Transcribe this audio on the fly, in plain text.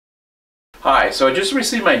Hi, so I just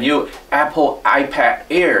received my new Apple iPad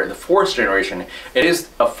Air, the 4th generation. It is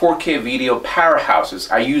a 4K video powerhouse.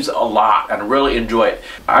 I use it a lot and really enjoy it.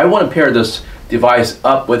 I want to pair this device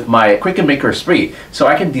up with my Cricut Maker 3 so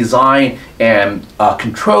I can design and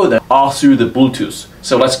control them all through the Bluetooth.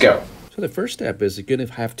 So let's go. So the first step is you're going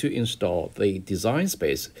to have to install the Design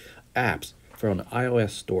Space apps from iOS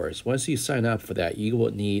stores. Once you sign up for that, you will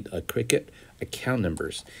need a Cricut account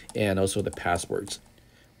numbers and also the passwords.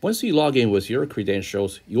 Once you log in with your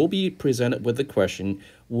credentials, you'll be presented with the question,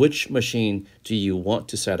 which machine do you want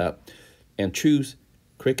to set up? And choose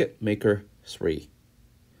Cricut Maker 3.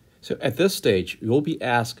 So at this stage, you'll be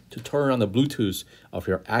asked to turn on the Bluetooth of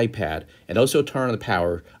your iPad and also turn on the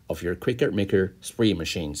power of your Cricut Maker 3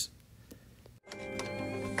 machines.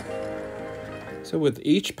 So with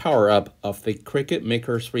each power up of the Cricut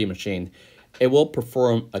Maker 3 machine, it will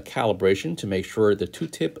perform a calibration to make sure the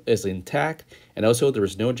tooltip is intact and also there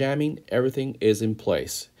is no jamming, everything is in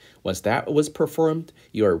place. Once that was performed,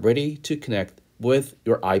 you are ready to connect with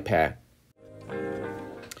your iPad.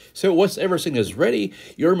 So once everything is ready,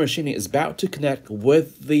 your machine is about to connect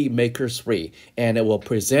with the Maker 3 and it will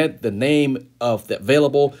present the name of the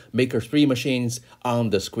available Maker 3 machines on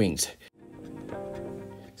the screens.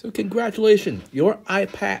 So congratulations, your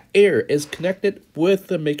iPad Air is connected with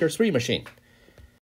the Maker 3 machine.